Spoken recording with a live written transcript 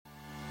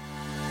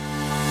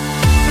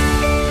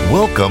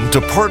Welcome to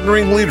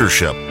Partnering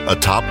Leadership, a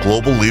top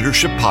global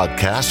leadership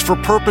podcast for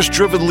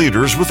purpose-driven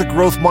leaders with a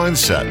growth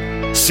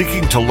mindset,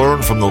 seeking to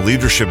learn from the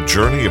leadership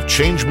journey of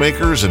change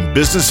makers and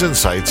business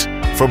insights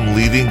from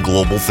leading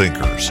global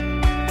thinkers.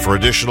 For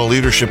additional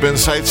leadership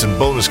insights and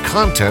bonus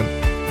content,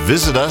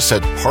 visit us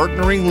at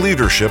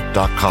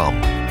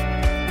partneringleadership.com.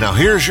 Now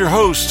here's your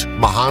host,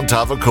 Mahan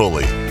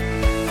Tavakoli.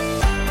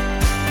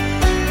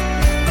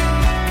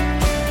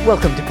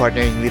 Welcome to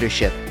Partnering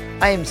Leadership.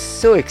 I am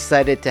so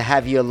excited to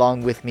have you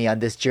along with me on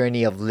this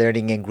journey of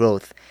learning and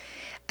growth,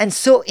 and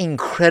so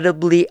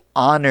incredibly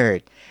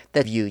honored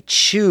that you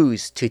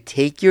choose to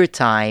take your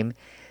time,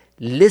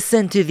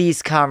 listen to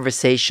these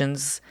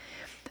conversations,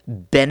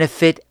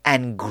 benefit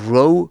and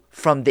grow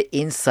from the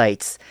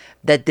insights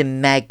that the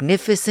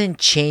magnificent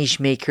change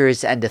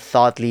makers and the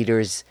thought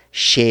leaders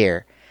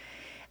share.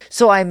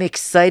 So I'm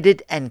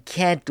excited and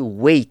can't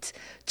wait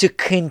to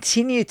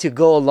continue to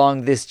go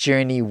along this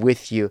journey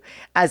with you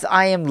as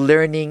I am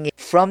learning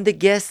from the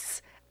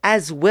guests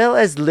as well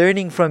as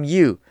learning from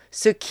you.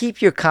 So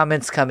keep your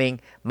comments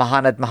coming,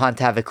 Mahan at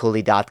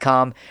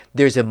mahantavakoli.com.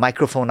 There's a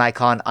microphone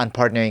icon on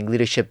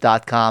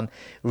partneringleadership.com.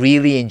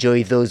 Really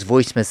enjoy those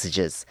voice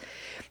messages.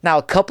 Now,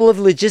 a couple of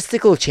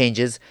logistical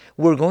changes.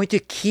 We're going to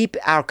keep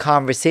our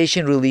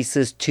conversation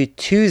releases to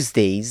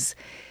Tuesdays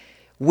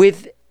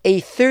with a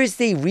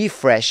Thursday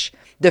refresh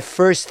the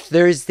first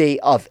Thursday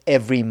of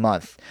every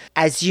month.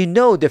 As you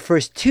know, the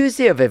first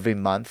Tuesday of every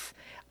month,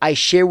 I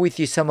share with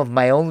you some of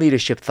my own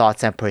leadership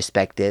thoughts and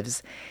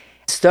perspectives.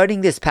 Starting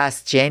this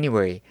past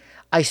January,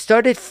 I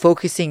started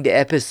focusing the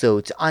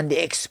episodes on the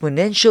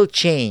exponential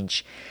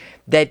change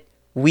that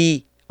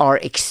we are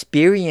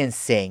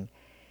experiencing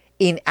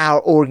in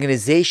our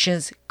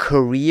organizations,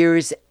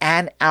 careers,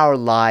 and our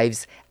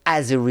lives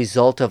as a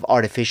result of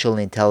artificial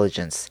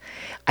intelligence.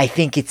 I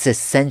think it's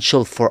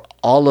essential for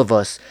all of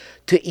us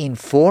to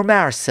inform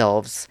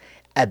ourselves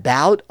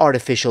about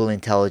artificial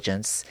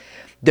intelligence,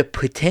 the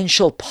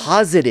potential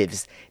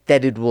positives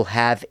that it will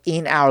have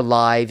in our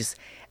lives,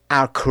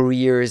 our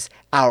careers,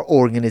 our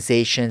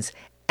organizations,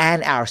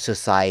 and our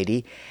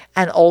society,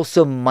 and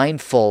also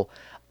mindful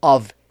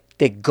of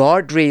the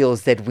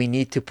guardrails that we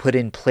need to put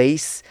in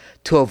place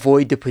to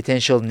avoid the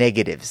potential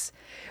negatives.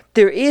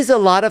 There is a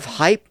lot of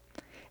hype.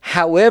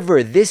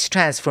 However, this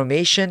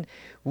transformation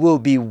will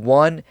be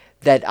one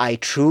that I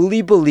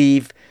truly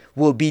believe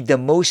will be the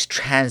most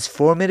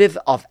transformative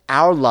of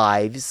our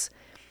lives,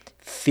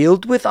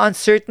 filled with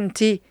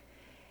uncertainty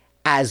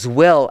as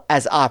well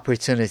as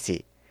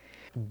opportunity.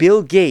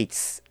 Bill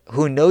Gates,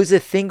 who knows a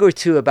thing or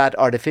two about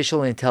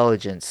artificial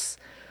intelligence,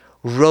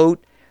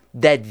 wrote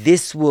that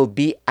this will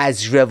be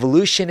as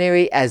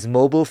revolutionary as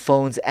mobile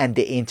phones and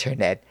the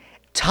internet.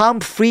 Tom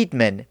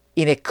Friedman,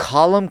 in a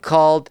column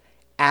called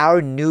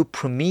Our New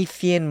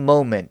Promethean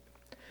Moment,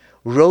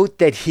 wrote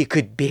that he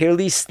could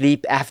barely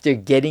sleep after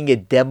getting a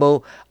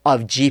demo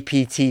of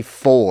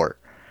GPT-4.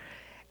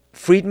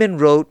 Friedman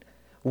wrote,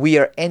 "We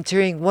are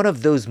entering one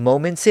of those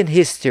moments in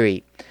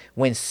history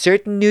when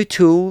certain new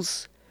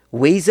tools,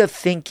 ways of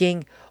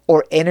thinking,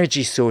 or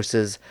energy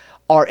sources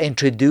are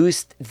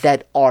introduced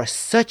that are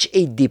such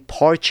a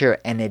departure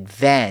and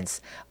advance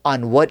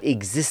on what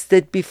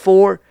existed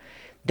before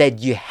that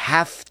you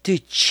have to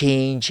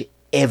change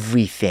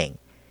everything."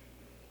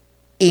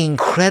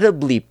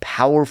 Incredibly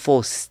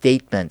powerful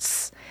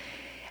statements.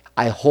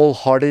 I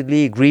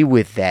wholeheartedly agree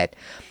with that,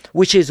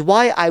 which is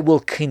why I will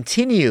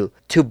continue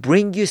to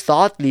bring you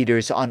thought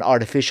leaders on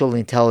artificial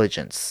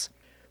intelligence.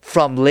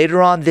 From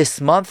later on this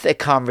month, a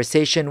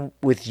conversation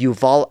with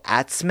Yuval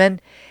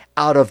Altman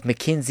out of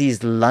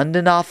McKinsey's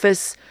London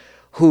office,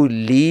 who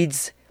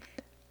leads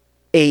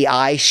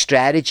AI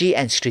strategy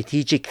and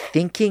strategic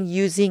thinking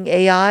using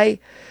AI,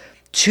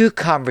 to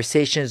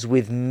conversations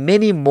with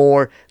many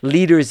more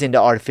leaders in the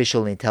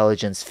artificial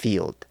intelligence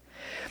field.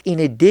 In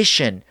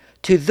addition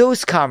to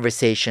those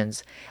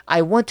conversations,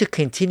 I want to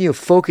continue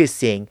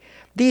focusing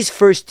these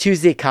first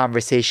Tuesday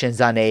conversations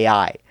on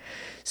AI.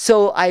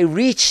 So I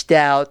reached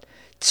out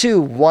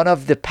to one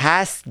of the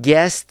past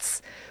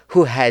guests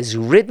who has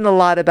written a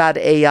lot about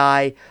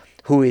AI,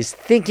 who is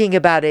thinking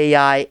about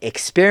AI,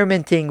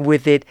 experimenting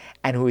with it,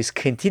 and who is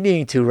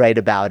continuing to write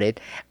about it,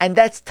 and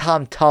that's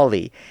Tom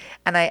Taulli.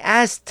 And I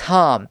asked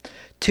Tom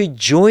to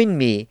join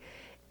me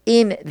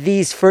in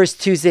these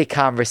first Tuesday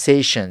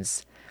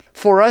conversations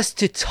for us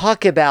to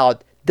talk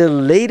about the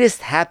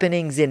latest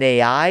happenings in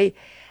AI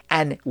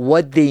and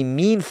what they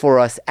mean for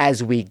us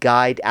as we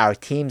guide our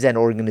teams and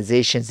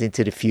organizations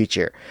into the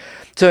future.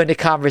 So in the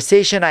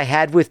conversation I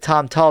had with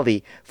Tom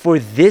Taulli for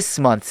this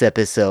month's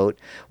episode,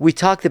 we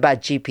talked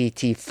about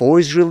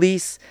GPT-4's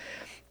release,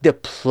 the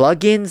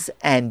plugins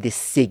and the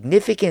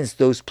significance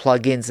those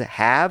plugins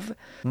have,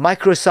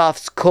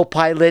 Microsoft's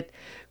Copilot,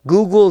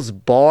 Google's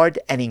Bard,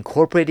 and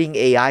incorporating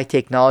AI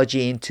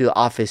technology into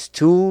Office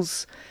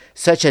tools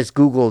such as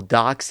Google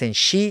Docs and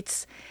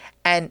Sheets,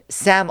 and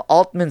Sam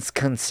Altman's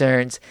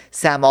concerns.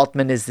 Sam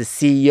Altman is the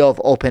CEO of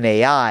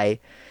OpenAI,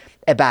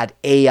 about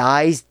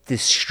AI's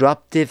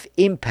disruptive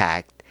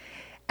impact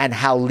and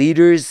how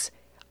leaders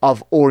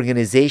of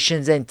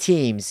organizations and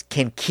teams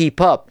can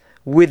keep up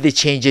with the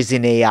changes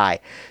in AI.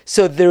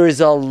 So there is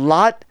a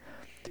lot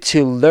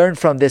to learn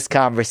from this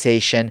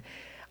conversation,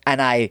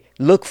 and I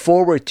look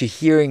forward to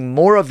hearing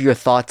more of your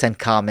thoughts and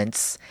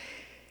comments.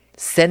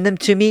 Send them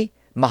to me,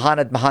 Mahan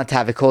at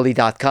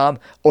mahantavakoli.com,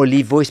 or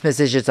leave voice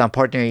messages on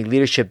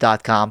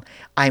partneringleadership.com.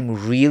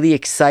 I'm really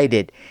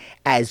excited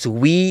as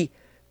we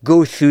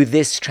go through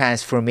this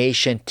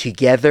transformation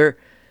together,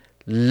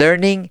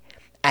 learning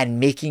and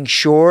making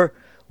sure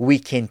we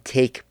can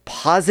take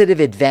positive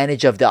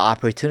advantage of the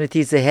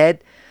opportunities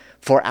ahead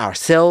for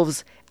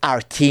ourselves, our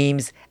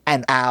teams,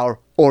 and our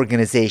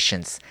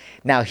organizations.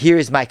 Now,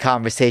 here's my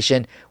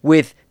conversation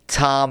with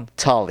Tom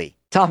Taulli.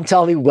 Tom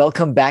Taulli,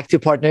 welcome back to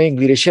Partnering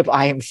Leadership.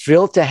 I am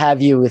thrilled to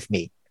have you with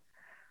me.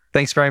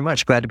 Thanks very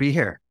much. Glad to be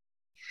here.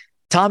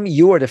 Tom,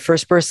 you are the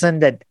first person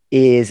that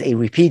is a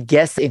repeat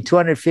guest in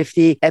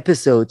 250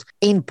 episodes,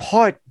 in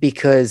part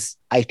because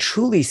I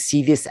truly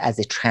see this as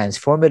a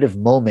transformative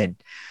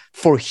moment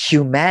for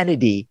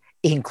humanity,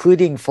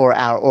 including for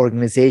our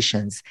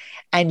organizations.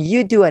 And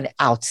you do an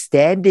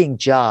outstanding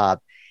job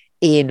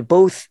in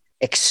both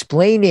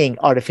explaining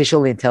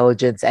artificial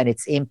intelligence and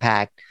its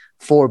impact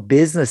for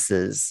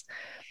businesses,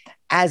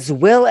 as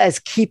well as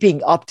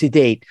keeping up to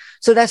date.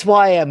 So that's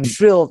why I'm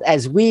thrilled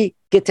as we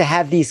get to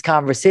have these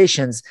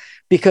conversations,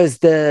 because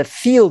the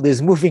field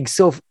is moving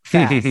so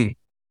fast.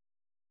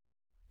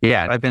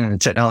 Yeah, I've been in the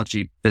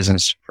technology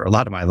business for a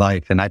lot of my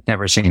life, and I've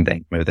never seen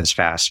things move this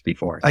fast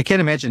before. I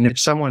can't imagine if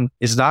someone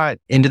is not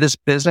into this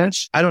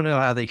business, I don't know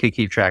how they could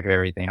keep track of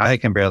everything. I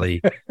can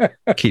barely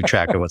keep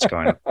track of what's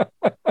going on.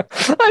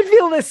 I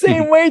feel the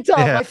same way,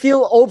 Tom. Yeah. I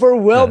feel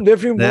overwhelmed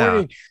every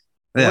morning.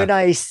 Yeah. When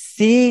I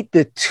see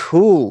the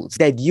tools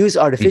that use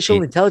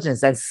artificial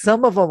intelligence, and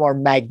some of them are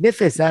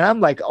magnificent,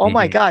 I'm like, oh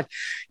my God,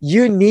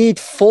 you need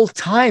full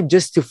time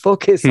just to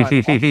focus on all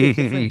the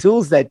different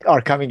tools that are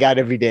coming out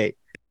every day.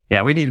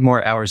 Yeah, we need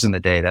more hours in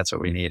the day. That's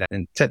what we need.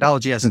 And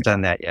technology hasn't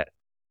done that yet.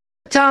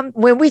 Tom,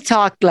 when we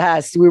talked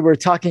last, we were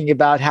talking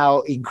about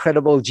how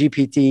incredible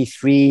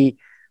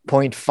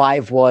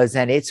GPT-3.5 was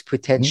and its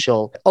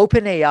potential.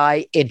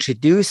 OpenAI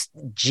introduced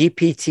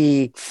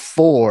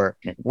GPT-4.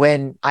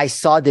 When I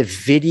saw the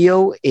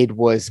video, it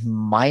was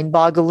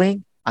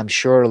mind-boggling. I'm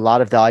sure a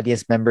lot of the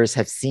audience members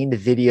have seen the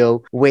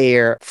video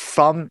where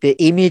from the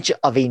image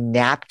of a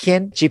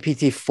napkin,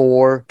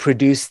 GPT-4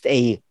 produced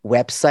a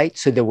website.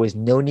 So there was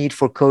no need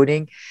for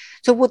coding.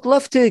 So would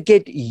love to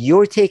get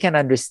your take and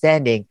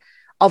understanding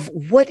of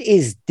what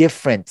is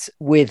different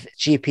with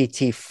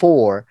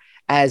GPT-4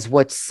 as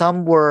what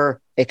some were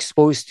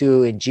exposed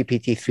to in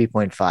GPT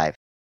 3.5.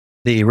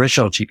 The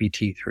original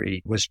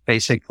GPT-3 was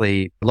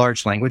basically a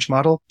large language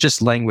model,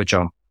 just language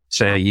only.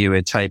 So you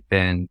would type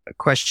in a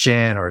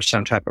question or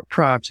some type of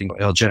prompt and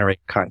it'll generate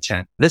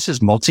content. This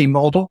is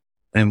multimodal,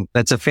 and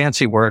that's a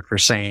fancy word for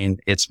saying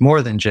it's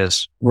more than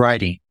just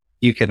writing.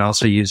 You can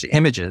also use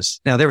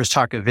images. Now, there was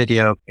talk of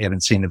video. We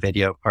haven't seen the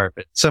video part,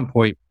 but at some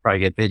point, probably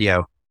get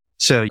video.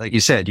 So like you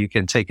said, you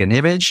can take an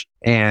image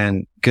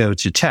and go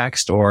to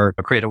text or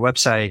create a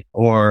website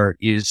or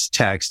use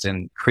text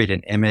and create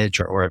an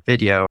image or a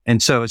video.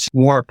 And so it's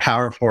more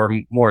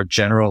powerful, more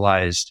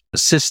generalized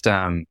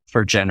system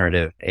for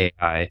generative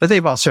AI. But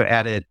they've also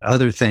added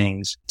other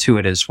things to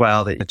it as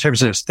well that in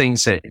terms of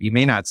things that you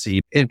may not see,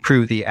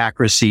 improve the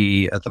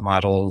accuracy of the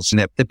models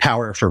and the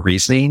power for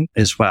reasoning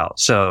as well.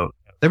 So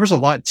there was a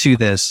lot to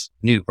this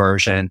new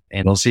version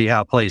and we'll see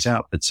how it plays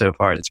out. But so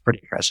far, it's pretty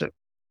impressive.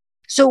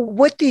 So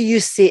what do you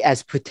see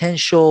as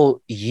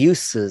potential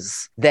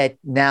uses that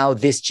now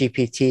this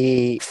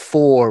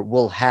GPT-4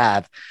 will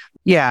have?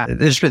 Yeah,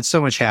 there's been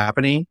so much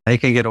happening.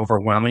 It can get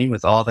overwhelming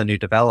with all the new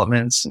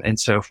developments and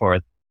so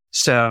forth.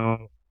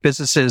 So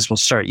businesses will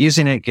start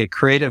using it, get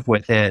creative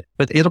with it,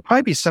 but it'll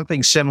probably be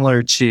something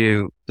similar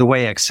to the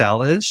way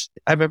Excel is.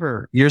 I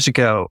remember years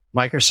ago,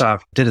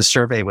 Microsoft did a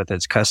survey with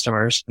its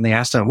customers and they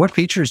asked them, what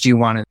features do you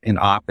want in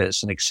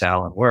Office and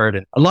Excel and Word?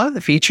 And a lot of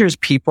the features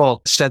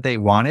people said they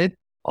wanted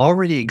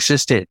already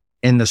existed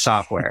in the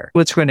software.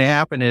 What's going to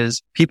happen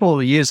is people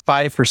will use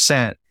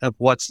 5% of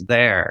what's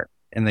there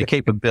and the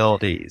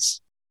capabilities.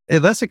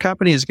 Unless a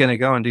company is going to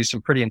go and do some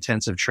pretty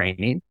intensive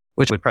training,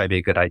 which would probably be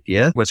a good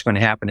idea, what's going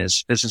to happen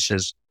is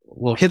businesses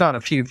will hit on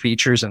a few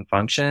features and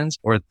functions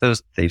or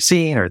those they've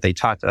seen or they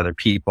talk to other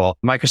people.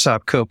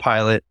 Microsoft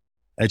Copilot,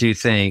 I do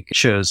think,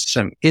 shows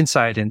some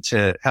insight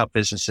into how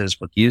businesses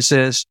would use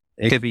this.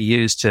 It could be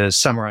used to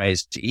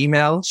summarize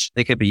emails.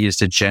 It could be used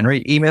to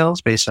generate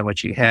emails based on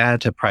what you had,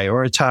 to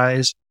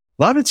prioritize.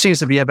 A lot of it seems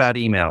to be about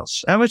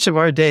emails. How much of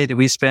our day do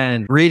we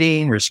spend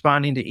reading,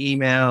 responding to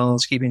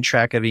emails, keeping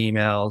track of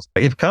emails?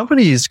 If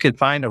companies could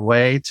find a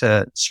way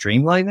to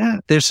streamline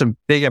that, there's some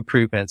big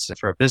improvements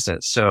for a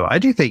business. So I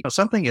do think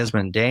something as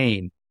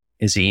mundane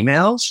as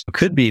emails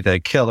could be the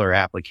killer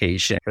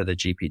application for the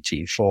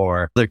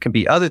GPT-4. There can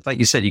be other, like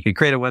you said, you could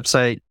create a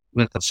website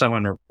with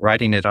someone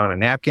writing it on a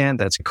napkin.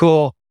 That's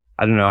cool.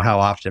 I don't know how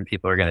often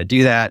people are going to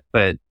do that,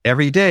 but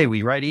every day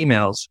we write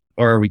emails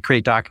or we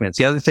create documents.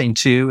 The other thing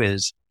too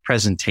is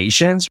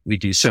presentations. We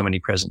do so many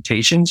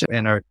presentations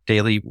in our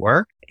daily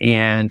work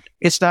And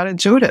it's not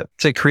intuitive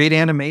to create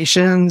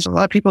animations. A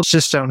lot of people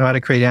just don't know how to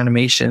create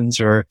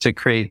animations or to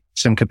create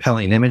some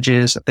compelling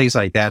images, things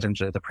like that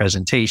into the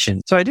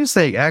presentation. So I do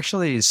think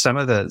actually some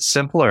of the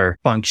simpler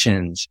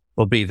functions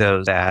will be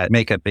those that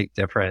make a big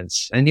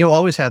difference. And you'll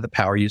always have the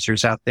power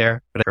users out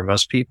there, but for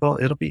most people,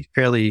 it'll be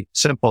fairly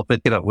simple,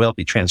 but it will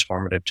be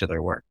transformative to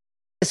their work.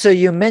 So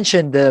you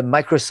mentioned the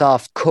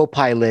Microsoft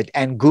Copilot,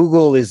 and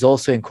Google is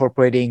also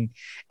incorporating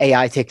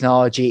AI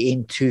technology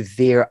into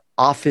their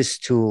office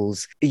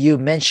tools. You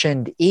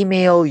mentioned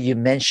email, you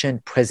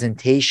mentioned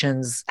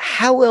presentations.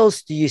 How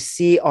else do you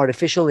see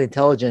artificial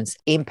intelligence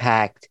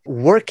impact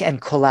work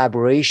and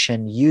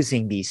collaboration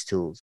using these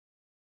tools?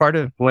 Part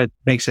of what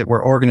makes it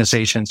where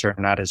organizations are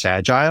not as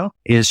agile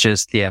is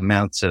just the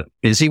amounts of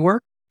busy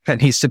work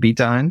that needs to be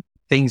done,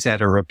 things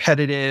that are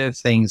repetitive,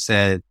 things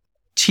that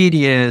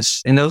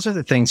tedious. And those are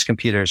the things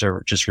computers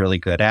are just really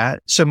good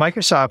at. So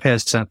Microsoft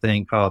has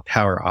something called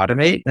Power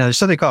Automate. Now, there's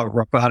something called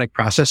robotic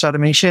process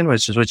automation,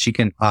 which is what you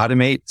can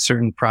automate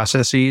certain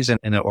processes in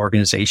an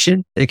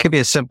organization. It could be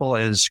as simple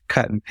as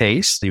cut and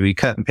paste. We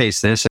cut and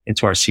paste this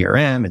into our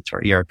CRM, into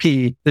our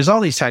ERP. There's all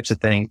these types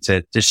of things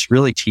that just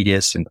really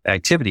tedious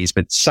activities,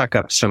 but suck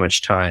up so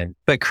much time.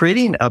 But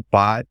creating a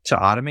bot to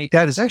automate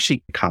that is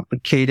actually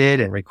complicated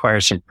and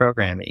requires some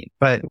programming.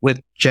 But with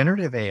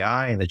generative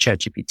AI and the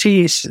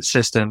ChatGPT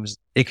systems,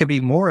 it could be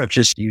more of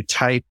just you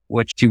type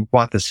what you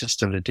want the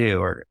system to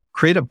do or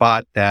create a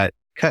bot that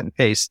cut and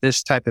paste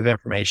this type of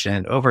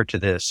information over to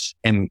this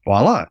and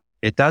voila,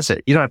 it does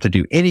it. You don't have to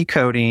do any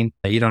coding.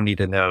 You don't need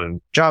to know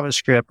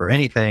JavaScript or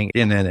anything.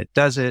 And then it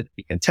does it.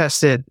 You can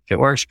test it. If it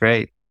works,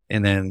 great.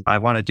 And then I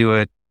want to do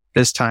it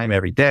this time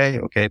every day.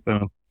 Okay,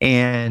 boom.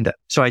 And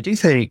so I do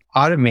think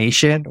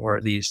automation or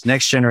these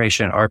next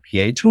generation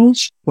RPA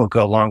tools will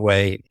go a long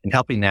way in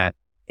helping that.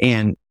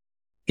 And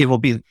it will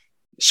be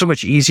so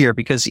much easier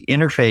because the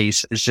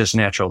interface is just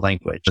natural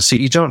language. So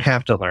you don't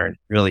have to learn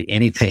really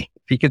anything.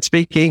 If you can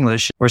speak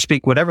English or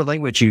speak whatever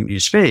language you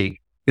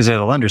speak, because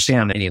it'll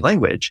understand any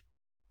language,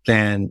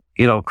 then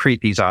it'll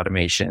create these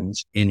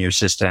automations in your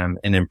system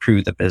and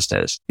improve the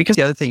business. Because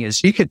the other thing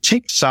is you could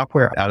take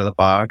software out of the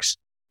box,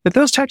 but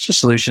those types of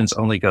solutions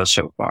only go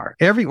so far.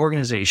 Every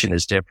organization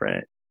is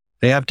different.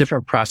 They have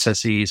different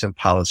processes and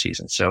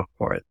policies and so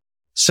forth.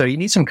 So you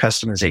need some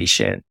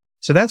customization.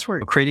 So that's where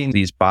creating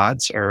these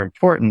bots are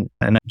important.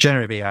 And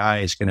generative AI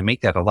is going to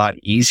make that a lot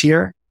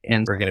easier.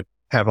 And we're going to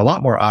have a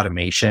lot more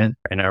automation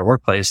in our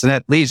workplace. And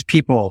that leaves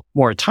people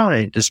more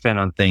time to spend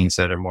on things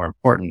that are more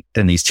important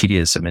than these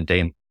tedious and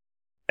mundane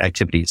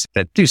activities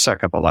that do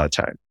suck up a lot of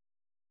time.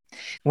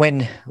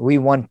 When we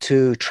want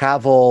to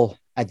travel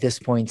at this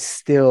point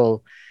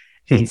still,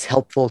 it's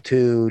helpful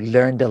to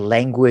learn the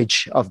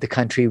language of the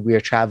country we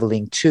are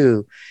traveling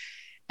to.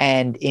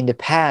 And in the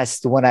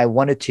past, when I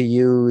wanted to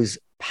use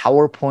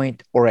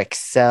PowerPoint or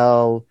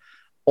Excel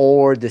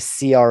or the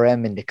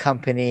CRM in the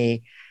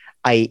company,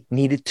 I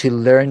needed to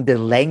learn the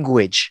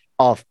language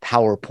of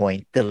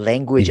PowerPoint, the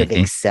language of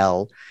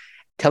Excel,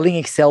 telling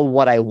Excel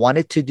what I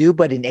wanted to do,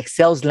 but in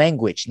Excel's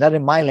language, not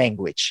in my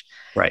language.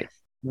 Right.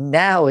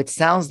 Now it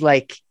sounds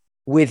like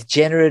with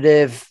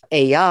generative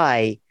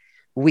AI,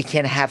 we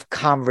can have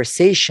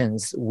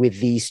conversations with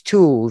these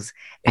tools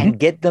and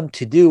get them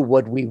to do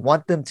what we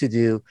want them to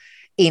do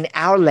in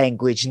our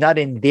language, not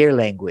in their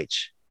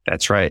language.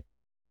 That's right.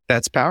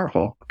 That's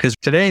powerful because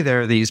today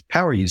there are these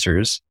power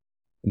users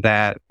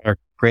that are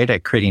great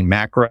at creating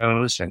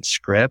macros and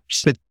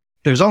scripts, but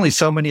there's only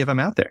so many of them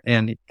out there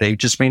and they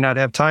just may not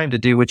have time to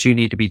do what you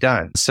need to be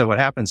done. So what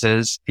happens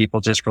is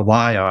people just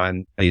rely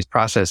on these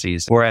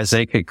processes, whereas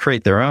they could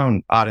create their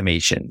own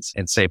automations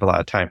and save a lot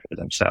of time for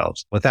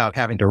themselves without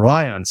having to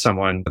rely on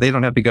someone. They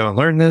don't have to go and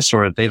learn this,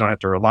 or they don't have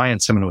to rely on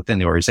someone within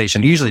the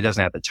organization. Usually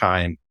doesn't have the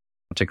time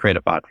to create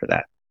a bot for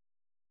that.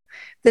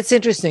 That's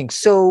interesting.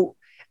 So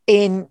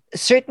in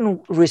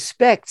certain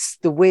respects,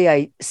 the way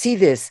I see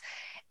this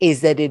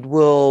is that it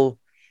will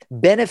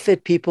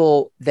benefit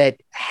people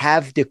that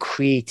have the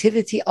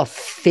creativity of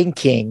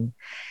thinking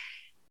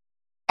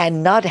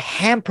and not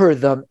hamper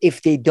them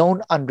if they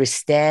don't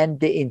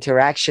understand the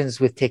interactions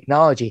with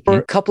technology. For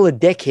a couple of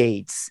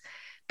decades,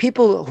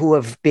 people who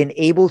have been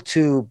able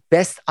to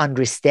best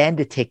understand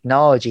the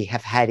technology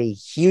have had a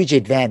huge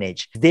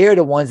advantage. They're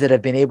the ones that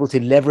have been able to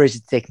leverage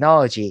the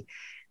technology.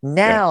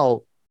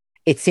 Now,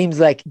 it seems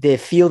like the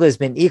field has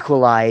been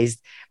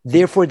equalized.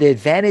 Therefore, the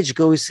advantage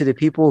goes to the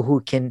people who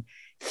can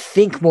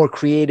think more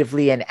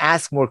creatively and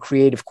ask more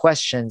creative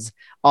questions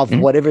of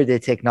whatever the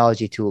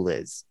technology tool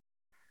is.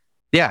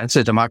 Yeah, it's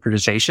a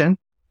democratization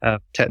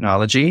of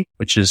technology,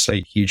 which is a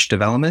huge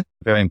development,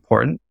 very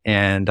important.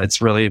 And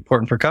it's really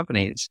important for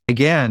companies.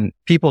 Again,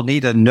 people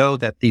need to know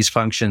that these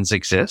functions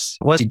exist.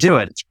 Once you do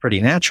it, it's pretty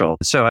natural.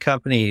 So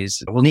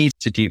companies will need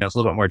to do a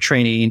little bit more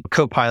training.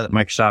 Copilot,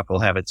 Microsoft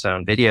will have its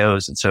own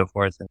videos and so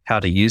forth and how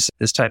to use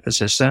this type of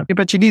system.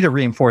 But you need to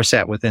reinforce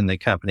that within the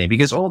company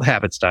because old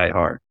habits die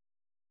hard.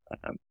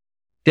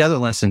 The other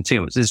lesson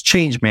too is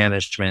change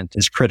management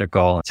is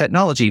critical.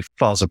 Technology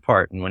falls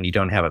apart when you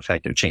don't have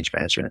effective change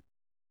management.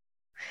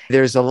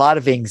 There's a lot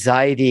of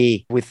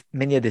anxiety with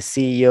many of the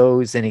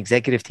CEOs and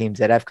executive teams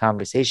that I have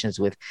conversations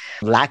with,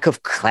 lack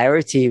of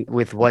clarity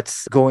with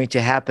what's going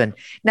to happen.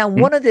 Now,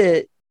 one of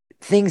the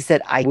things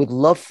that I would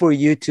love for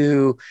you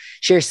to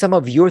share some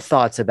of your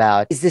thoughts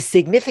about is the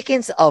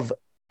significance of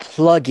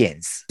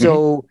plugins.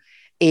 So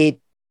it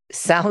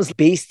sounds,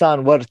 based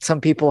on what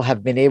some people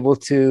have been able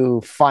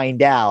to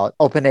find out,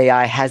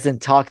 OpenAI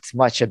hasn't talked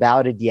much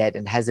about it yet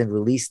and hasn't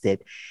released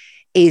it,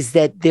 is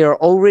that there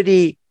are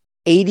already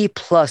 80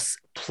 plus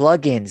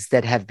plugins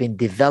that have been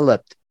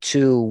developed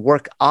to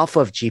work off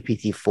of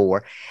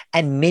GPT-4,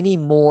 and many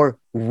more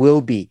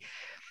will be.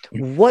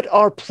 What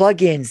are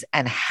plugins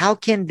and how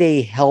can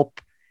they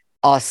help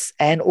us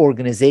and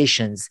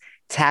organizations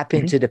tap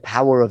into the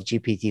power of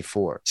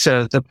GPT-4?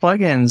 So the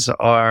plugins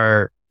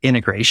are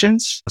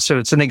integrations. So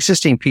it's an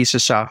existing piece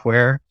of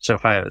software. So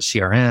if I have a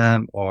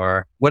CRM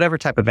or whatever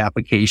type of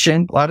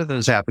application, a lot of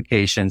those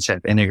applications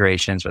have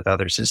integrations with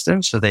other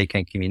systems so they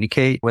can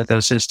communicate with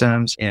those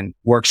systems and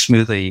work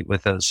smoothly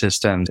with those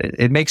systems.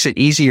 It makes it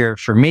easier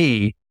for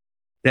me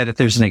that if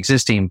there's an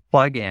existing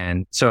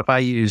plugin, so if I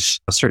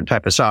use a certain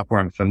type of software,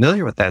 I'm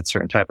familiar with that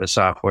certain type of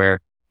software,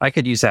 I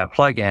could use that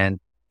plugin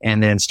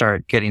and then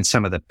start getting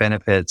some of the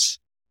benefits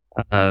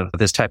of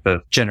this type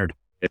of generative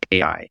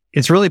AI.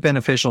 It's really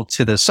beneficial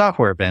to the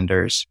software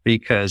vendors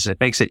because it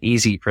makes it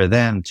easy for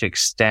them to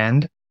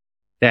extend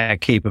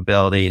that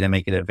capability to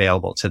make it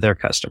available to their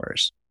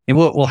customers. And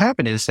what will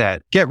happen is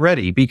that get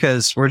ready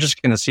because we're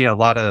just going to see a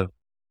lot of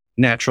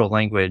natural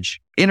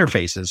language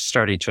interfaces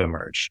starting to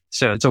emerge.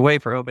 So it's a way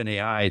for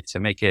OpenAI to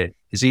make it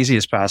as easy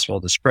as possible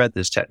to spread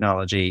this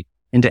technology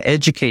and to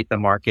educate the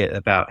market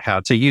about how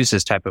to use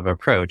this type of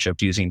approach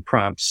of using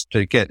prompts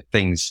to get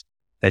things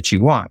that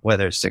you want,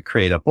 whether it's to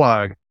create a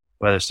blog,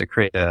 whether it's to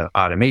create an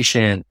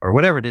automation or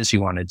whatever it is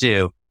you want to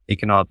do. It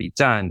can all be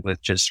done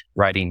with just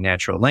writing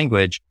natural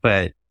language.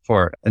 But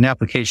for an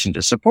application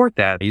to support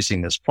that,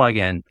 using this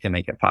plugin can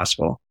make it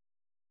possible.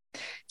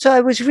 So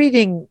I was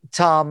reading,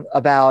 Tom,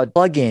 about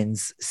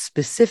plugins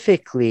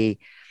specifically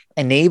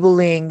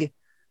enabling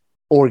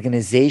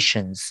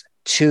organizations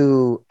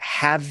to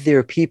have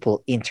their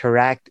people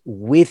interact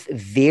with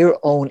their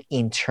own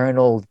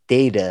internal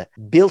data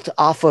built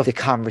off of the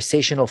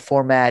conversational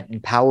format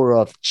and power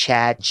of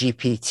Chat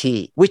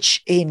GPT,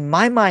 which in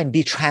my mind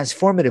be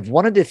transformative.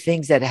 One of the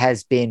things that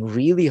has been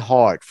really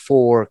hard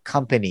for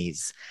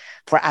companies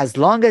for as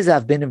long as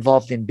I've been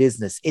involved in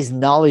business is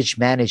knowledge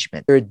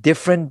management. There are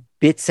different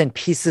bits and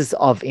pieces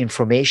of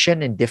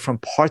information in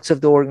different parts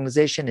of the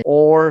organization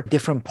or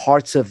different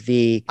parts of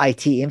the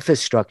IT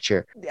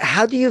infrastructure.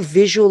 How do you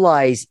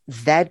visualize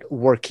that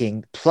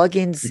working?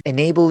 Plugins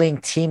enabling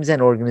teams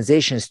and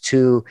organizations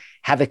to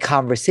have a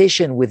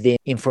conversation with the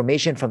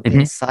information from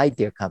inside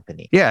their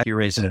company. Yeah, you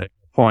raise a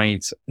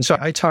point. So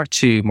I talked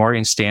to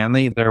Morgan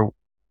Stanley. They're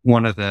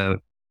one of the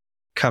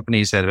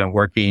companies that have been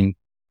working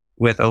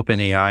with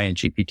OpenAI and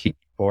GPT-4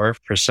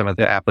 for some of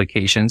the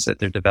applications that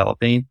they're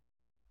developing.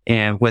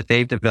 And what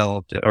they've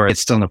developed, or it's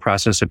still in the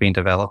process of being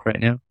developed right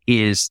now,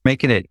 is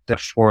making it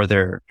for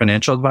their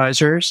financial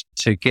advisors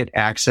to get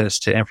access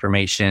to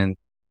information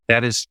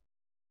that is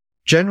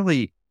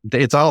generally,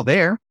 it's all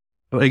there.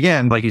 But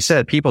again, like you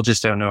said, people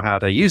just don't know how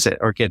to use it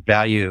or get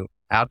value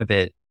out of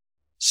it.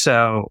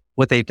 So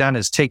what they've done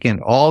is taken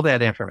all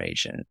that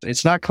information.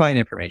 It's not client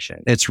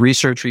information. It's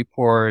research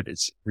report,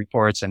 it's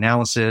reports,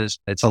 analysis.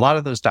 It's a lot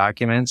of those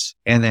documents.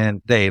 And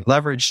then they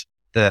leverage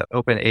the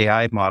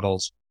OpenAI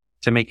models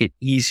to make it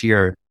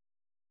easier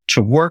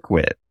to work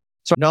with.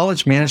 So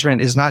knowledge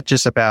management is not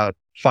just about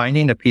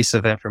finding a piece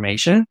of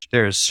information.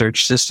 There's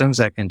search systems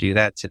that can do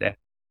that today.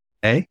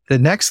 Okay? The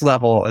next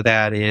level of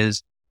that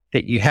is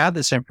that you have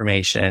this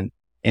information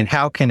and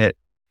how can it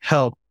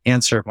help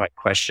answer my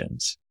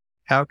questions?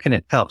 How can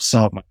it help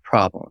solve my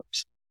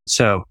problems?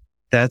 So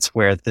that's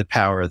where the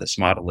power of this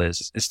model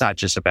is. It's not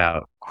just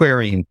about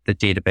querying the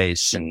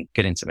database and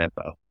getting some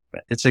info,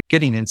 but it's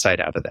getting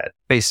insight out of that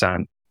based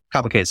on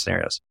complicated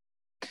scenarios.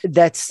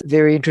 That's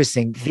very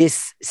interesting.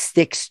 This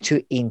sticks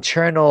to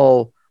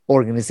internal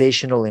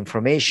organizational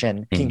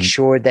information, making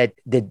sure that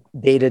the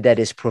data that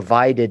is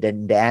provided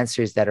and the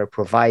answers that are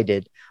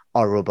provided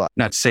are robust.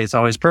 Not to say it's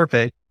always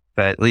perfect,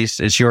 but at least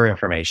it's your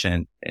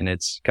information and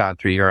it's gone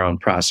through your own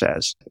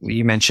process.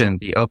 You mentioned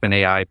the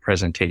OpenAI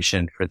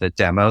presentation for the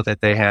demo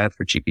that they had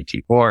for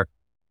GPT-4.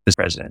 This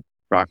President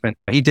Brockman,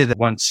 he did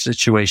one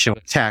situation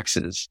with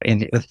taxes,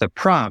 and with the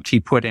prompt,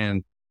 he put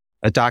in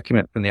a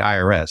document from the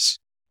IRS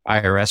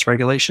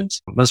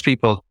regulations. Most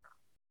people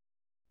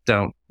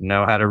don't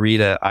know how to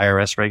read a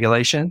IRS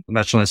regulation,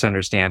 much less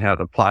understand how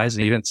it applies.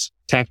 Even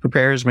tax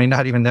preparers may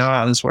not even know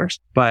how this works,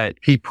 but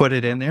he put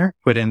it in there,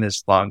 put in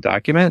this long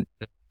document,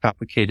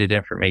 complicated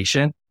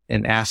information,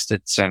 and asked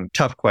it some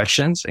tough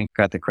questions and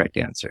got the correct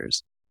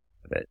answers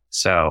of it.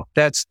 So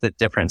that's the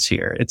difference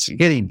here. It's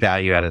getting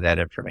value out of that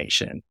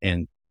information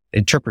and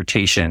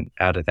interpretation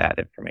out of that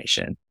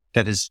information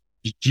that is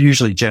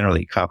usually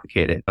generally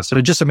complicated.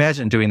 So just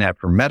imagine doing that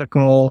for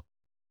medical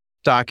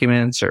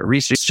documents or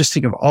research. Just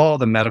think of all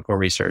the medical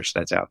research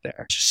that's out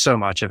there. Just so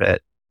much of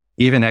it.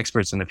 Even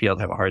experts in the field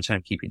have a hard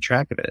time keeping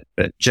track of it,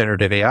 but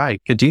generative AI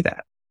could do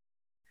that.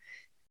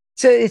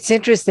 So it's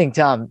interesting,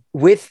 Tom.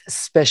 With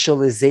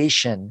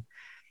specialization,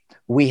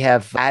 we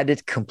have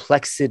added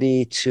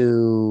complexity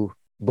to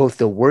both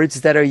the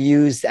words that are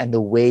used and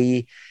the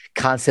way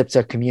concepts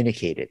are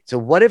communicated. So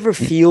whatever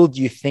field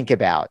you think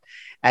about,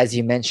 as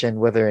you mentioned,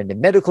 whether in the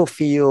medical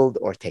field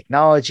or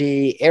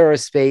technology,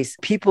 aerospace,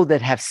 people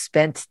that have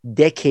spent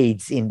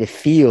decades in the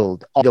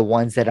field are the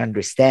ones that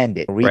understand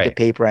it, read the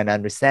paper and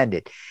understand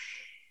it.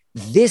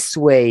 This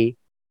way,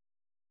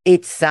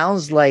 it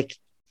sounds like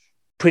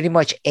pretty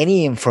much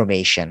any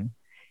information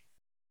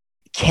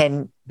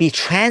can be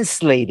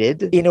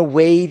translated in a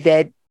way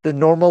that the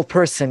normal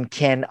person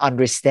can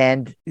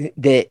understand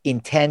the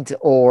intent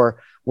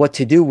or what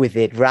to do with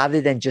it, rather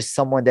than just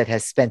someone that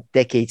has spent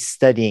decades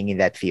studying in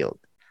that field.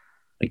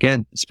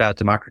 Again, it's about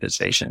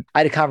democratization. I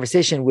had a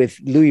conversation with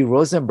Louis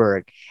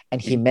Rosenberg,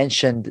 and he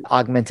mentioned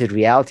augmented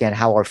reality and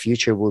how our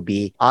future will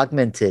be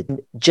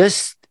augmented.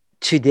 Just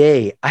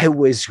today, I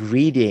was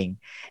reading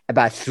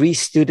about 3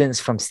 students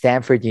from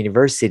Stanford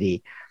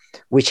University,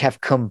 which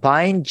have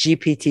combined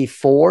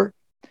GPT-4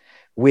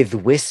 with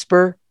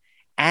Whisper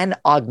and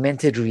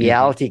augmented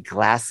reality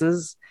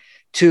glasses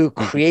to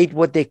create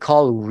what they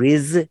call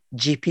RIS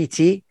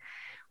GPT,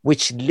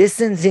 which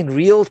listens in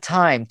real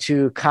time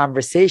to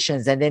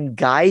conversations and then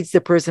guides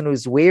the person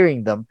who's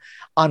wearing them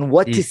on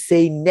what to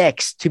say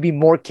next to be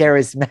more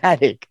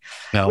charismatic.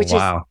 Oh,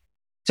 wow.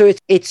 So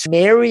it's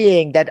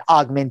marrying that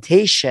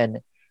augmentation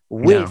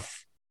with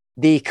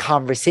the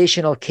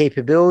conversational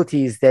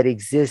capabilities that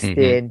exist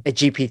in a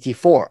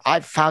GPT-4. I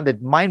found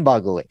it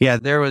mind-boggling. Yeah,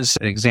 there was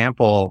an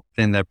example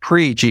in the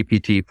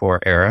pre-GPT-4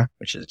 era,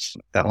 which is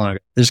that long ago.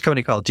 There's a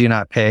company called Do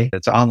Not Pay.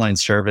 It's an online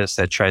service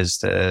that tries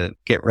to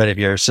get rid of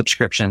your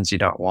subscriptions you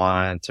don't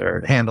want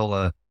or handle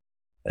a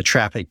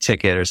traffic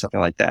ticket or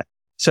something like that.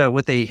 So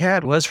what they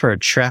had was for a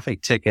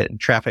traffic ticket and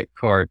traffic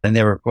court, and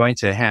they were going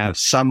to have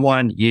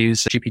someone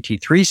use a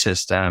GPT-3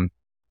 system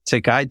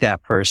to guide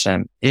that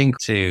person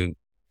into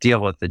deal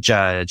with the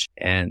judge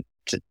and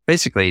to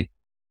basically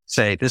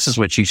say, this is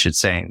what you should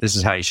say. This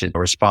is how you should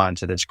respond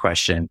to this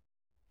question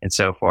and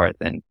so forth.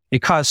 And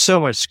it caused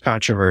so much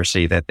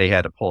controversy that they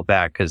had to pull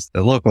back because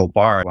the local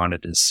bar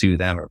wanted to sue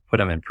them or put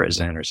them in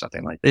prison or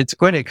something like that. It's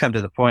going to come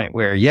to the point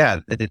where,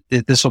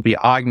 this will be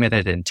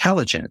augmented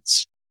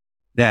intelligence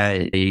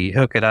that you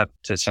hook it up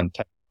to some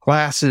type of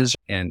glasses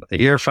and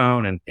the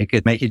earphone, and it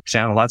could make you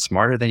sound a lot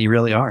smarter than you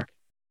really are.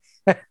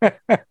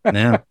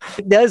 Yeah.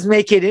 It does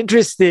make it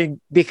interesting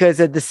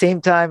because at the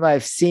same time,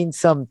 I've seen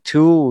some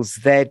tools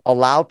that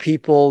allow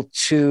people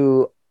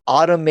to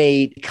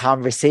automate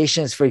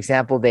conversations. For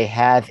example, they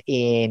have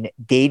in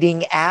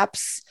dating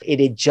apps,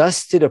 it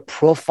adjusts to the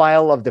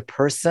profile of the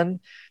person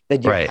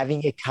that you're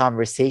having a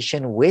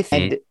conversation with.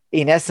 And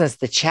in essence,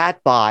 the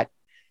chatbot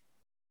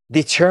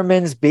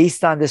determines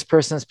based on this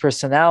person's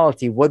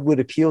personality, what would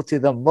appeal to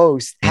them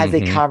most, has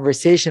a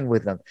conversation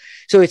with them.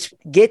 So it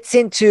gets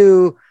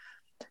into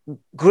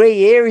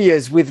gray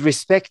areas with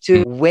respect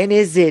to when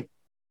is it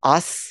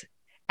us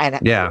and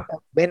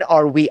when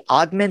are we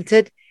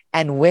augmented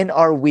and when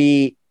are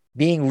we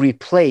being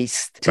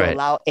replaced to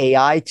allow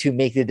AI to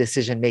make the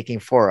decision making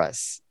for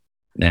us.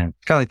 Yeah, kind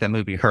of like that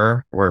movie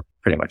Her. We're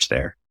pretty much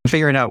there.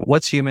 Figuring out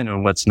what's human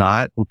and what's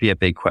not will be a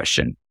big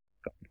question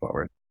going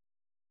forward.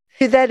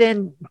 To that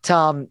end,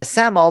 Tom,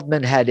 Sam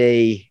Altman had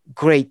a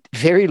great,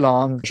 very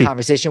long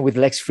conversation with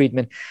Lex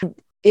Friedman.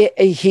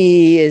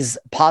 He is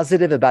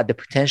positive about the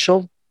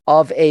potential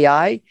of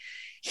AI.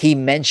 He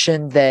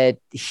mentioned that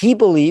he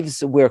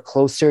believes we're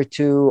closer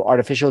to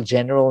artificial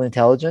general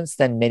intelligence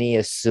than many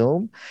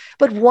assume.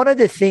 But one of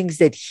the things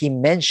that he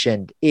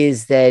mentioned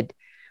is that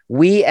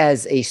we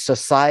as a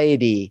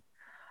society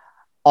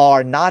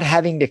are not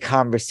having the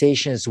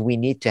conversations we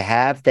need to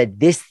have, that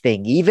this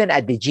thing, even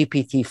at the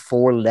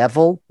GPT-4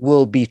 level,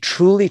 will be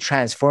truly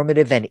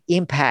transformative and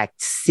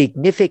impact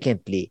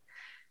significantly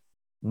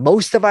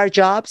most of our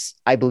jobs.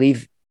 I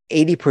believe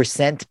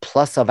 80%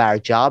 plus of our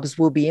jobs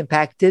will be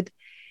impacted,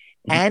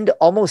 and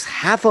almost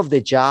half of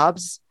the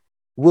jobs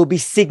will be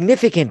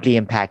significantly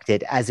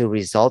impacted as a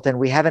result. And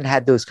we haven't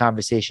had those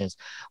conversations.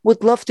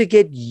 Would love to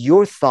get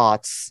your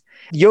thoughts.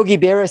 Yogi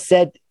Berra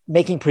said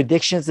making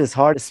predictions is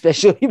hard,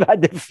 especially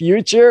about the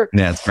future.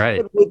 That's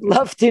right. But would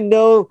love to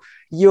know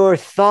your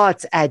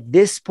thoughts at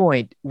this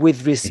point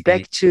with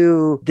respect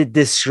to the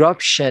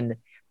disruption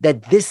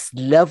that this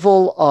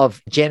level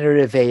of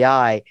generative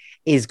AI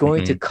is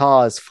going to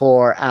cause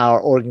for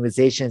our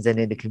organizations and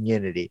in the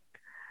community.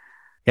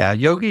 Yeah,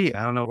 Yogi,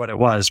 I don't know what it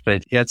was,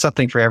 but he had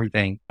something for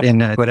everything.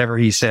 And whatever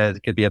he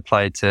said could be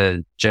applied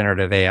to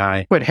generative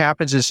AI. What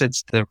happens is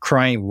it's the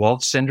crying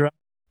wolf syndrome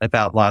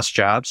about lost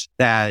jobs,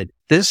 that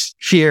this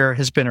fear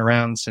has been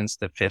around since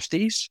the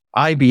 50s.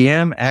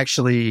 IBM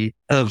actually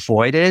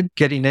avoided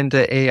getting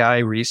into AI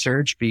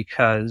research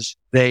because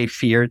they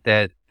feared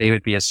that they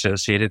would be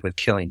associated with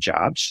killing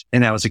jobs.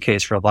 And that was the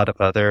case for a lot of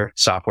other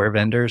software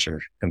vendors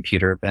or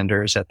computer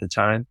vendors at the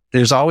time.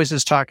 There's always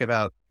this talk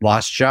about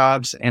lost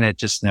jobs, and it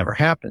just never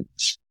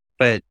happens.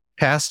 But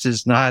Past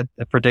is not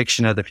a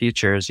prediction of the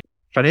future, as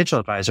a financial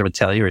advisor would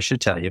tell you or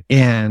should tell you.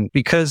 And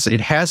because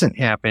it hasn't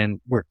happened,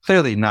 we're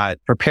clearly not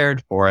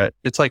prepared for it.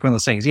 It's like one of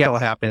those things, yeah, it'll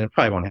happen. It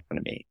probably won't happen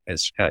to me,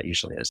 as it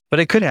usually is, but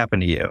it could happen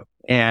to you.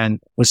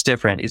 And what's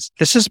different is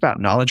this is about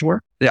knowledge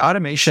work. The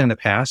automation in the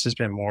past has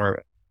been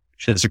more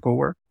physical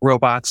work.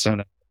 Robots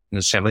on an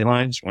assembly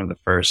line is one of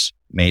the first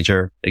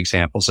major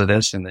examples of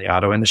this in the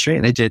auto industry.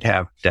 And they did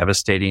have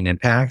devastating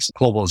impacts.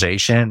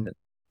 Globalization,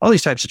 all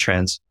these types of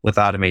trends with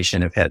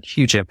automation have had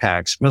huge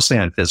impacts, mostly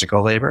on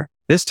physical labor.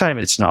 This time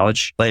it's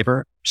knowledge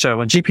labor. So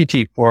when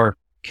GPT-4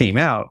 came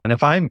out, and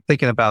if I'm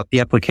thinking about the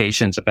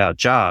applications about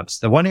jobs,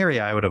 the one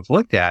area I would have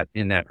looked at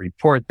in that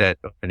report that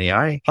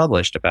OpenAI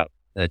published about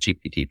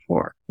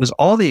GPT-4 was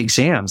all the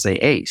exams they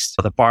aced.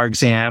 So the bar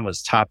exam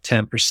was top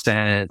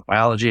 10%,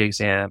 biology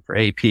exam for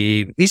AP.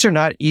 These are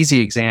not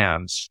easy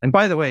exams. And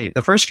by the way,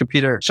 the first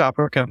computer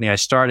software company I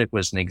started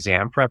was an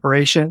exam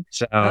preparation.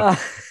 So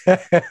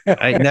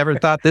I never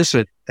thought this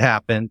would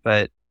happen,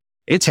 but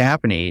it's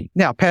happening.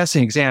 Now,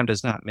 passing exam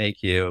does not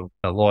make you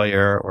a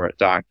lawyer or a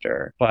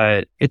doctor,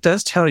 but it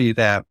does tell you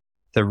that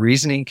the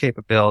reasoning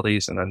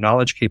capabilities and the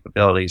knowledge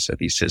capabilities of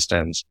these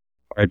systems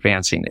are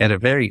advancing at a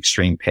very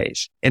extreme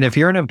pace. And if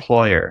you're an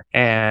employer,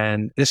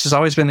 and this has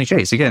always been the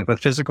case, again, with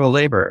physical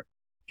labor,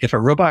 if a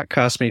robot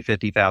costs me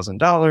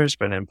 $50,000,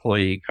 but an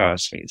employee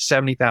costs me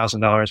 $70,000,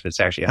 but it's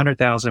actually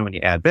 $100,000 when you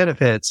add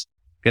benefits,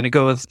 I'm going to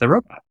go with the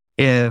robot.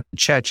 If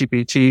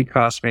ChatGPT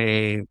costs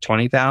me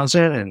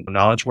 $20,000 and a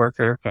knowledge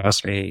worker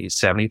costs me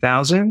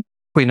 $70,000,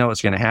 we know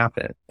what's going to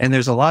happen. And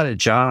there's a lot of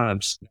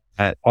jobs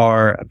that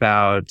are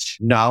about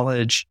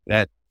knowledge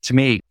that, to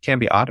me, can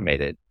be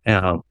automated.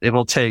 It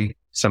will take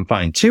some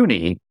fine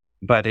tuning,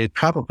 but it'd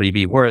probably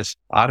be worth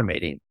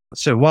automating.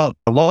 So while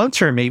long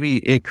term, maybe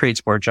it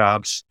creates more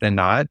jobs than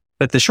not,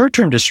 but the short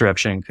term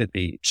disruption could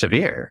be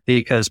severe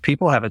because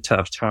people have a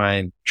tough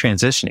time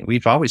transitioning.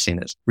 We've always seen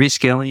this.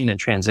 Reskilling and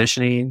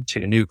transitioning to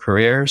new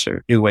careers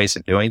or new ways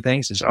of doing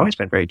things has always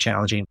been very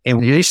challenging. And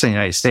at least in the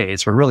United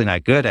States, we're really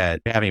not good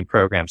at having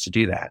programs to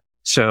do that.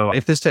 So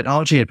if this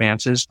technology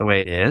advances the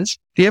way it is,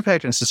 the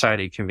impact on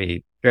society can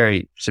be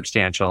very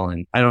substantial.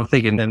 And I don't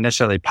think in a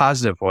necessarily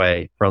positive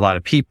way for a lot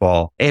of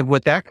people. And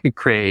what that could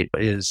create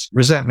is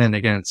resentment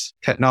against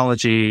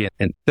technology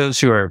and those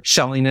who are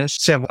selling this.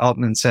 Sam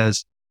Altman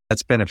says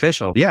that's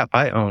beneficial. Yeah, if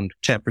I owned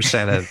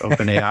 10% of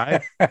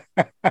OpenAI,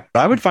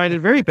 I would find it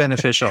very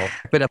beneficial.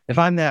 But if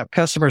I'm that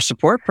customer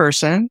support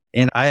person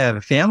and I have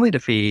a family to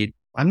feed,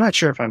 I'm not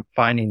sure if I'm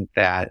finding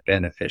that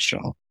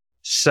beneficial.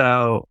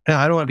 So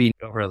I don't want to be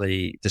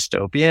overly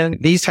dystopian.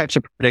 These types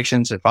of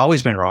predictions have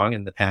always been wrong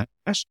in the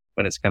past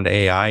when it's come to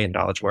AI and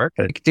knowledge work.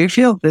 But I do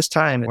feel this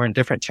time we're in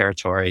different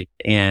territory.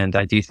 And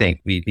I do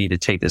think we need to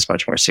take this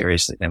much more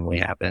seriously than we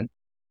have been.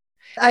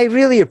 I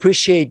really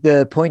appreciate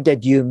the point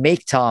that you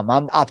make, Tom.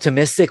 I'm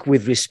optimistic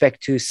with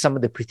respect to some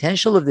of the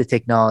potential of the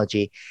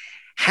technology.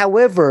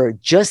 However,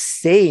 just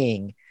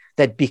saying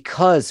that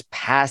because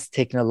past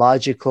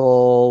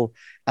technological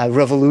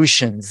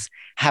revolutions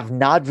have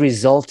not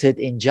resulted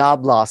in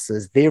job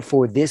losses,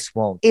 therefore this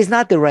won't, is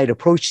not the right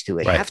approach to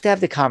it. Right. You have to have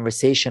the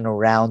conversation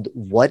around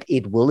what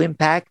it will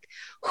impact,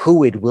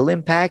 who it will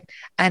impact,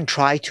 and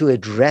try to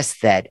address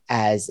that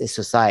as a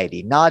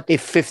society. Not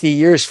if 50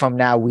 years from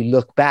now we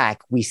look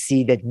back, we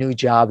see that new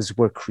jobs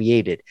were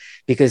created,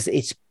 because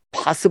it's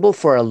possible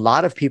for a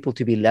lot of people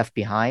to be left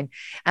behind.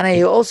 And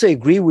I also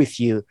agree with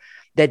you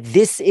that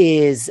this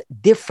is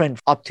different.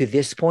 Up to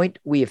this point,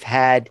 we have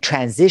had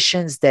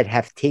transitions that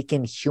have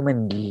taken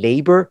human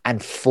labor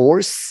and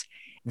force.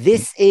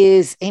 This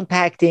is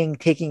impacting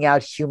taking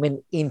out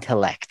human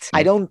intellect.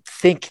 I don't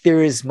think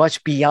there is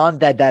much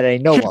beyond that I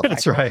know of.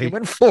 That's I know right.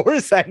 human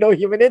force, I know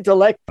human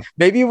intellect.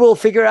 Maybe we'll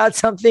figure out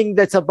something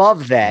that's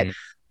above that.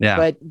 Yeah.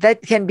 But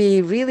that can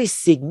be really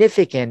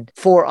significant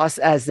for us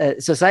as a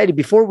society.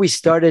 Before we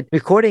started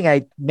recording,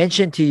 I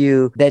mentioned to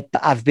you that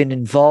I've been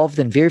involved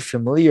and very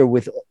familiar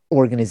with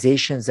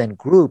organizations and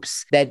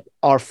groups that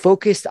are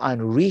focused on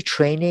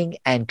retraining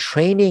and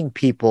training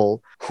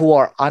people who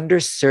are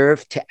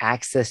underserved to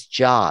access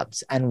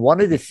jobs. And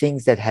one of the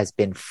things that has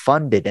been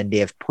funded and they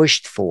have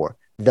pushed for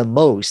the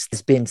most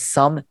has been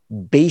some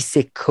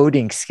basic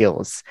coding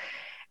skills.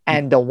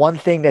 And the one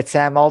thing that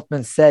Sam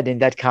Altman said in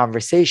that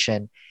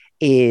conversation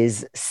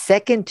is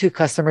second to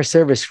customer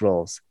service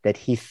roles that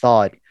he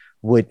thought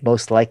would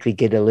most likely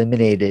get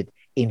eliminated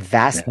in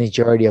vast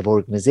majority of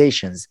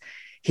organizations.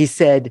 He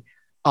said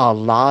a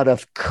lot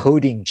of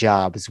coding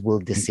jobs will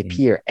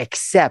disappear,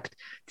 except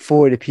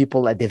for the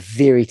people at the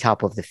very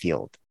top of the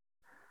field.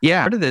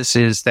 Yeah. Part of this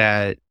is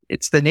that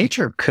it's the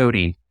nature of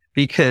coding,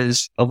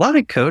 because a lot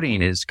of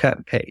coding is cut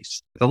and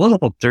paste. The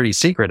little dirty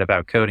secret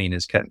about coding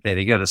is cut and paste.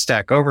 They go to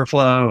Stack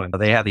Overflow and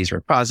they have these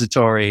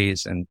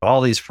repositories and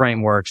all these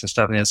frameworks and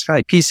stuff. And it's kind of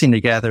like piecing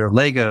together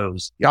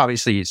Legos.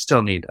 Obviously, you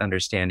still need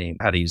understanding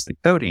how to use the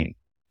coding,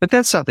 but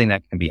that's something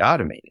that can be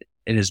automated.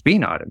 It is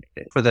being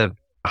automated. For the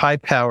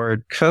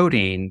high-powered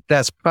coding,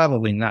 that's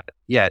probably not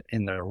yet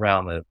in the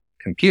realm of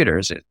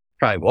computers. It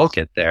probably will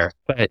get there.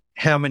 But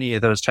how many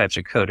of those types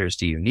of coders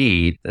do you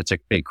need? That's a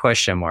big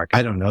question mark.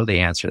 I don't know the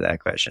answer to that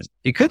question.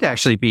 It could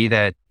actually be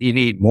that you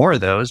need more of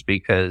those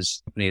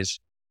because companies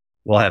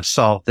will have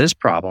solved this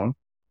problem.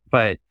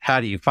 But how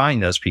do you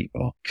find those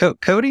people?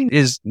 Coding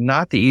is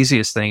not the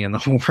easiest thing in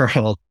the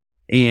world.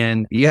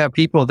 And you have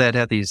people that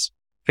have these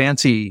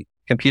fancy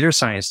computer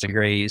science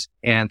degrees,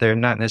 and they're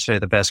not necessarily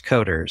the best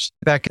coders.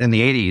 Back in the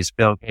 80s,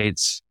 Bill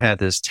Gates had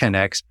this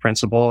 10X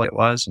principle. It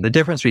was the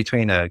difference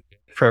between a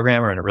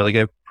programmer and a really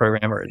good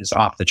programmer is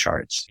off the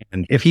charts.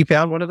 And if he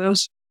found one of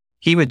those,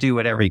 he would do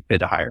whatever he could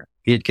to hire.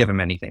 He'd give him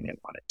anything they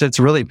wanted. So it's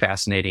a really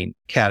fascinating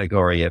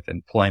category of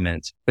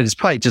employment, but it's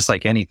probably just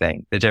like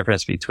anything. The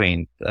difference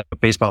between a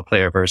baseball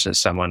player versus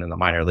someone in the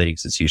minor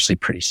leagues is usually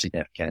pretty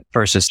significant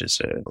versus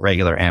just a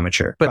regular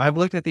amateur. But I've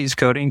looked at these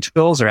coding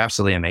tools. They're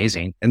absolutely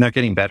amazing and they're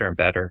getting better and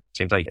better. It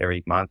seems like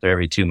every month or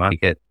every 2 months, you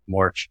get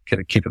more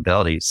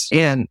capabilities.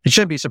 And it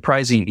shouldn't be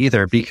surprising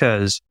either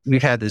because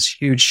we've had this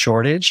huge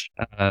shortage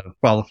of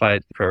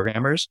qualified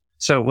programmers.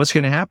 So what's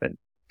going to happen?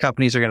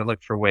 Companies are going to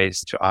look for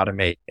ways to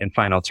automate and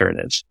find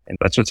alternatives. And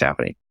that's what's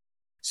happening.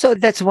 So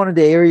that's one of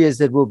the areas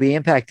that will be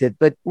impacted,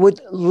 but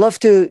would love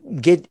to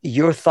get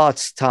your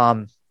thoughts,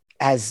 Tom.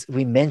 As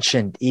we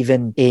mentioned,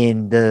 even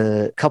in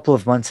the couple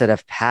of months that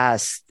have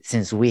passed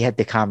since we had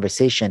the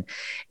conversation,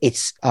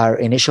 it's our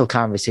initial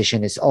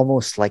conversation. It's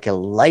almost like a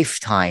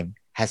lifetime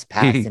has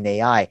passed in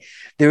AI.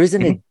 There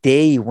isn't a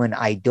day when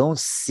I don't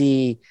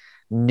see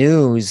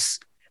news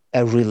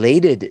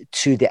related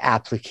to the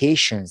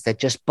applications that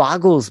just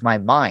boggles my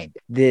mind,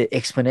 the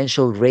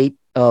exponential rate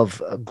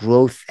of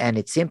growth and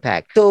its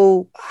impact.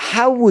 So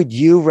how would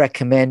you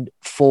recommend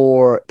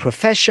for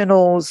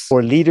professionals,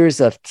 for leaders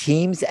of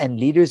teams and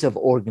leaders of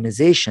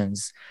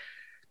organizations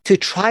to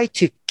try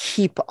to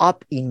keep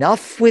up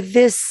enough with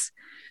this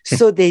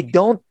so they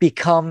don't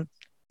become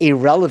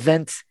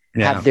irrelevant,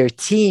 have their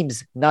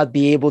teams not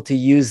be able to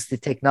use the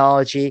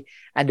technology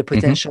and the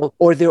potential,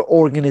 or their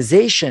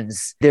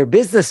organizations, their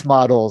business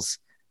models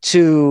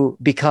to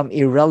become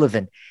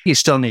irrelevant? You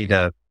still need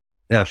a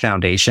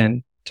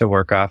foundation to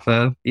work off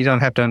of. You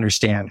don't have to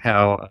understand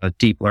how a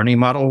deep learning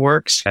model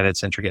works at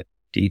its intricate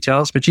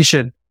details, but you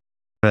should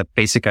have a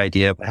basic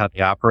idea of how they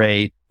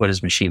operate, what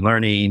is machine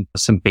learning,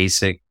 some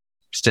basic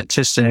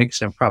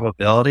statistics and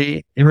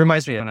probability. It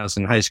reminds me of when I was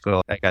in high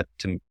school, I got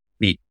to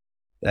meet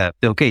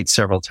Bill Gates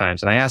several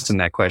times. And I asked him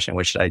that question,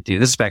 what should I do?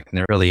 This is back in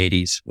the early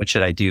 80s. What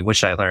should I do? What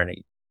should I learn?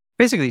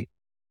 Basically,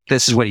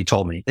 this is what he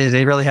told me.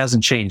 It really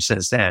hasn't changed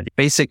since then.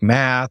 Basic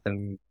math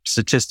and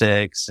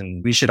statistics,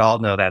 and we should all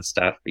know that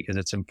stuff because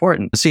it's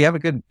important. So you have a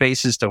good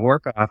basis to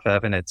work off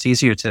of, and it's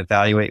easier to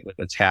evaluate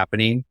what's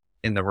happening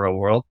in the real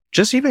world.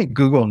 Just even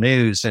Google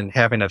News and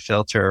having a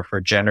filter for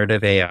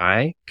generative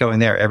AI, going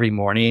there every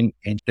morning.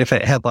 And if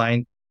a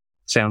headline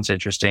sounds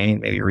interesting,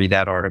 maybe read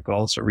that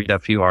article. So read a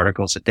few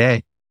articles a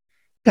day.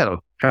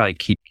 That'll probably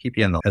keep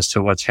you in the as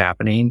to what's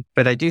happening.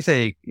 But I do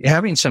think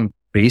having some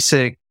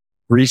basic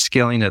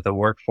reskilling of the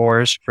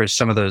workforce for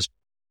some of those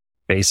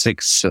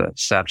basic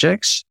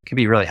subjects can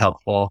be really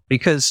helpful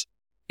because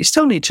you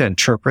still need to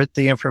interpret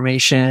the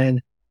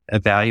information,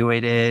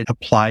 evaluate it,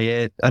 apply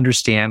it,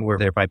 understand where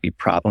there might be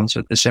problems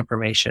with this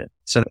information.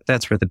 So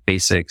that's where the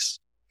basics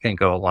can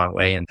go a long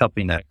way in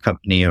helping a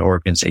company or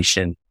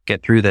organization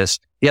get through this.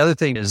 The other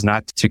thing is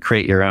not to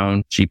create your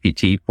own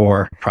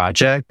GPT-4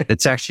 project.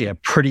 It's actually a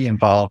pretty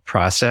involved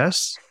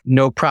process.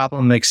 No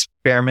problem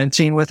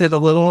experimenting with it a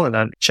little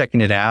and checking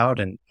it out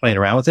and playing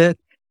around with it.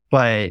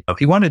 But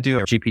if you want to do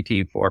a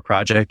GPT-4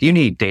 project, you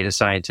need data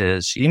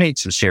scientists. You need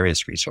some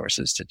serious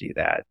resources to do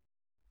that.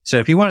 So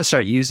if you want to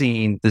start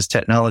using this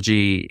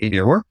technology in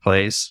your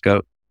workplace,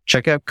 go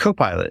check out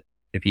Copilot.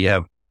 If you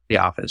have the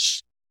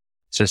Office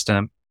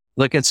system,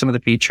 look at some of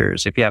the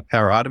features. If you have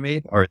Power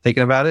Automate or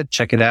thinking about it,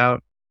 check it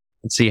out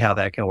and see how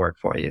that can work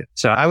for you.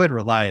 So I would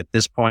rely at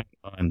this point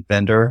on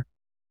vendor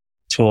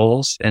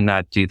tools and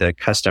not do the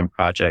custom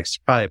projects.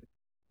 Probably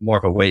more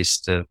of a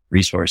waste of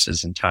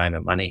resources and time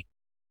and money.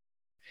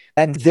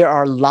 And there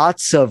are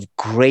lots of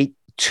great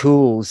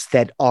tools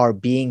that are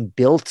being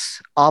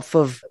built off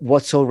of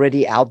what's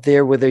already out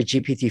there, whether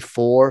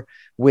GPT-4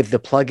 with the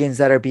plugins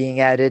that are being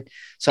added.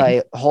 So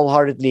I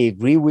wholeheartedly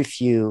agree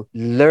with you.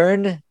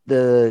 Learn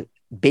the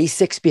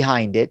basics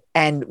behind it.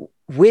 And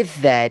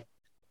with that,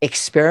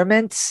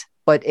 experiment,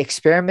 but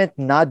experiment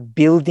not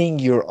building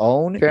your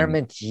own.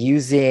 Experiment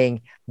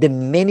using the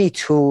many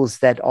tools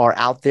that are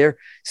out there.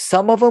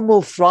 Some of them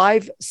will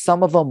thrive,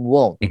 some of them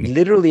won't.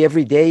 Literally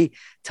every day,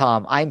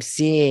 Tom, I'm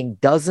seeing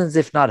dozens,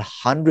 if not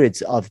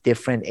hundreds of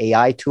different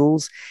AI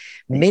tools,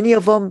 many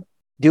of them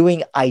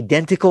doing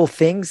identical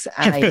things.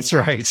 And That's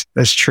right.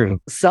 That's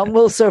true. Some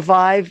will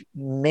survive,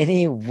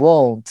 many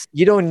won't.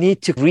 You don't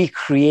need to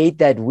recreate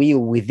that wheel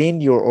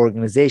within your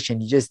organization.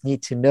 You just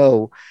need to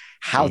know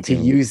how to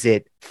use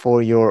it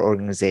for your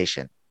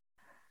organization.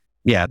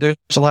 Yeah, there's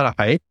a lot of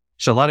hype.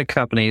 So a lot of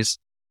companies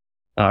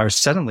are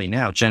suddenly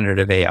now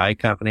generative AI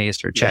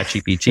companies or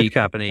ChatGPT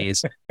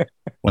companies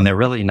when they're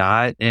really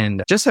not.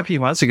 And just a few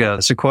months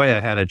ago,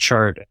 Sequoia had a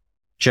chart of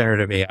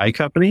generative AI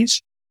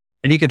companies.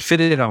 and you could fit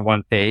it on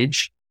one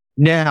page.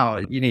 Now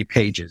you need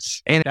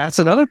pages. And that's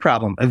another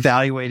problem,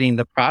 evaluating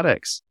the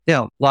products.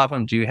 A lot of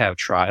them do have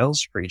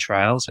trials, free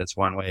trials. That's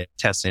one way of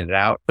testing it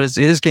out. But it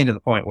is getting to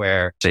the point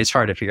where it's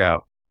hard to figure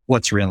out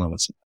what's real and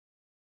what's not.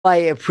 I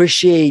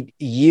appreciate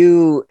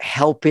you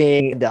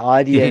helping the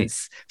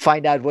audience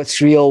find out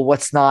what's real,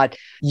 what's not.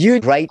 You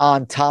write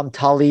on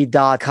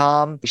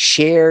tomtaulli.com,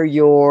 share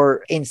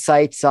your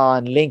insights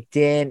on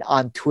LinkedIn,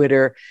 on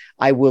Twitter.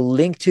 I will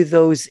link to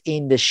those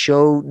in the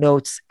show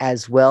notes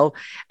as well,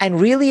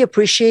 and really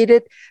appreciate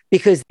it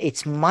because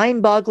it's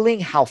mind-boggling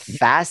how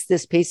fast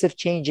this pace of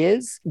change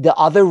is. The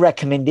other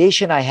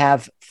recommendation I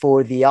have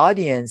for the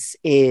audience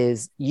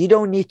is you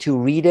don't need to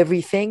read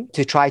everything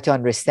to try to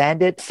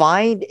understand it.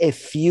 Find a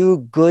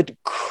few good,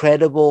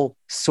 credible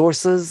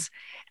sources.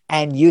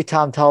 And you,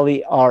 Tom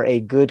Taulli, are a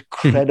good,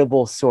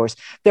 credible source.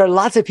 There are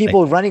lots of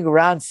people running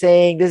around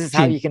saying this is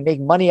how you can make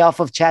money off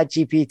of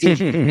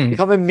ChatGPT,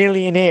 become a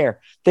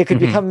millionaire. They could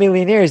become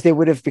millionaires. They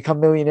would have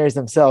become millionaires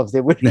themselves. They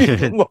wouldn't be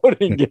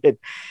promoting it.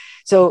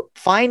 So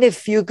find a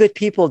few good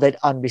people that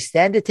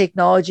understand the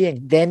technology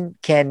and then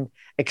can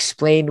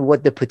explain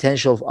what the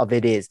potential of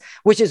it is,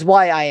 which is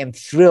why I am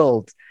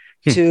thrilled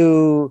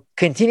to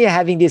continue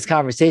having these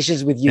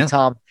conversations with you,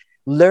 Tom,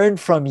 learn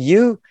from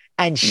you,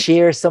 and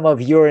share some of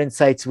your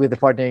insights with the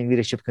Partnering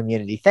Leadership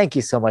community. Thank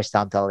you so much,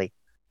 Tom Taulli.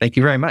 Thank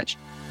you very much.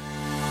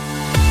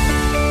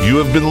 You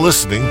have been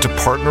listening to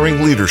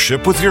Partnering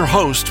Leadership with your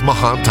host,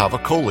 Mahan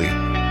Tavakoli.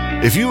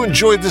 If you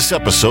enjoyed this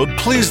episode,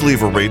 please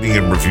leave a rating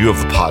and review of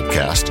the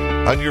podcast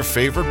on your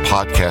favorite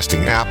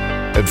podcasting app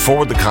and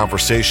forward the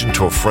conversation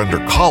to a friend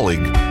or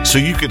colleague so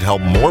you can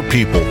help more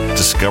people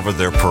discover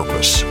their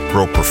purpose,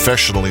 grow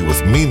professionally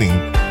with meaning,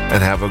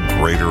 and have a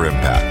greater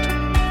impact.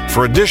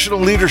 For additional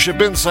leadership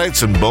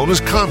insights and bonus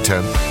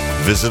content,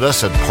 visit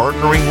us at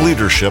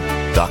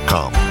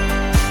partneringleadership.com.